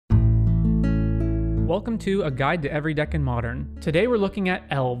welcome to A Guide to Every Deck in Modern. Today we're looking at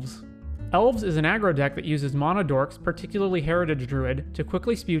Elves. Elves is an aggro deck that uses mana dorks, particularly Heritage Druid, to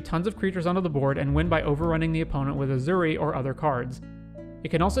quickly spew tons of creatures onto the board and win by overrunning the opponent with Azuri or other cards. It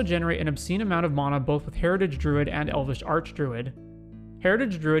can also generate an obscene amount of mana both with Heritage Druid and Elvish Archdruid.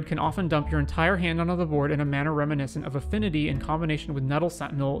 Heritage Druid can often dump your entire hand onto the board in a manner reminiscent of Affinity in combination with Nettle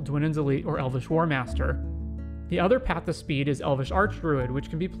Sentinel, Dwinnen's Elite, or Elvish Warmaster. The other path to speed is Elvish Archdruid, which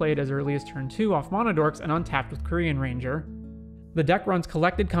can be played as early as turn 2 off mana dorks and untapped with Korean Ranger. The deck runs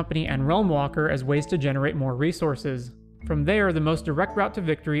Collected Company and Realm Walker as ways to generate more resources. From there, the most direct route to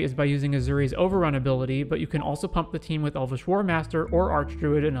victory is by using Azuri's Overrun ability, but you can also pump the team with Elvish Warmaster or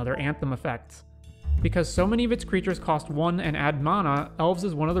Archdruid and other Anthem effects. Because so many of its creatures cost 1 and add mana, Elves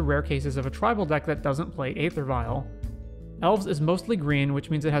is one of the rare cases of a tribal deck that doesn't play Aether Vial. Elves is mostly green, which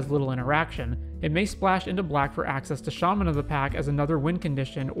means it has little interaction. It may splash into black for access to Shaman of the Pack as another win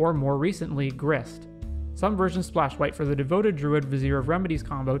condition, or more recently, Grist. Some versions splash white for the Devoted Druid Vizier of Remedies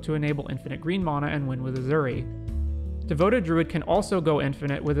combo to enable infinite green mana and win with Azuri. Devoted Druid can also go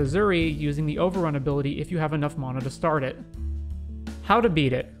infinite with Azuri using the Overrun ability if you have enough mana to start it. How to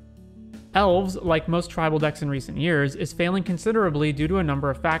beat it? Elves, like most tribal decks in recent years, is failing considerably due to a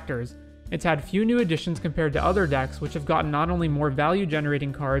number of factors. It's had few new additions compared to other decks, which have gotten not only more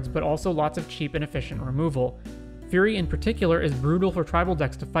value-generating cards, but also lots of cheap and efficient removal. Fury in particular is brutal for tribal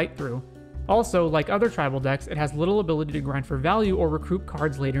decks to fight through. Also, like other tribal decks, it has little ability to grind for value or recruit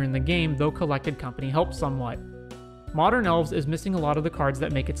cards later in the game, though Collected Company helps somewhat. Modern Elves is missing a lot of the cards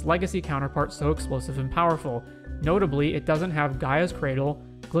that make its legacy counterpart so explosive and powerful. Notably, it doesn't have Gaia's Cradle,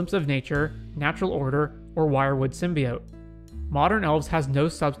 Glimpse of Nature, Natural Order, or Wirewood Symbiote. Modern Elves has no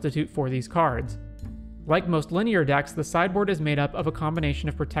substitute for these cards. Like most linear decks, the sideboard is made up of a combination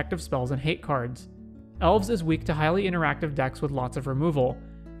of protective spells and hate cards. Elves is weak to highly interactive decks with lots of removal.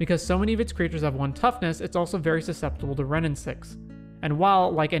 Because so many of its creatures have 1 toughness, it's also very susceptible to Wrenn and 6. And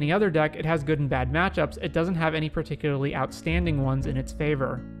while, like any other deck, it has good and bad matchups, it doesn't have any particularly outstanding ones in its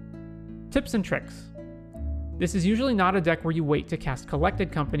favor. Tips and tricks. This is usually not a deck where you wait to cast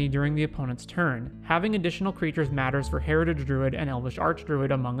Collected Company during the opponent's turn. Having additional creatures matters for Heritage Druid and Elvish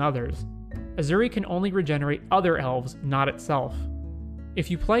Archdruid, among others. Azuri can only regenerate other elves, not itself.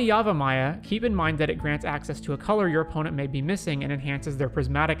 If you play Yavimaya, keep in mind that it grants access to a color your opponent may be missing and enhances their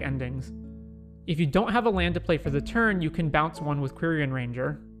prismatic endings. If you don't have a land to play for the turn, you can bounce one with Quirion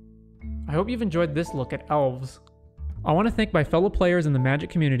Ranger. I hope you've enjoyed this look at Elves. I want to thank my fellow players in the Magic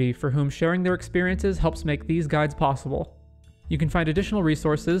community for whom sharing their experiences helps make these guides possible. You can find additional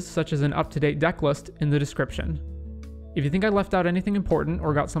resources, such as an up-to-date deck list, in the description. If you think I left out anything important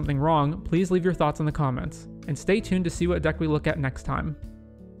or got something wrong, please leave your thoughts in the comments, and stay tuned to see what deck we look at next time.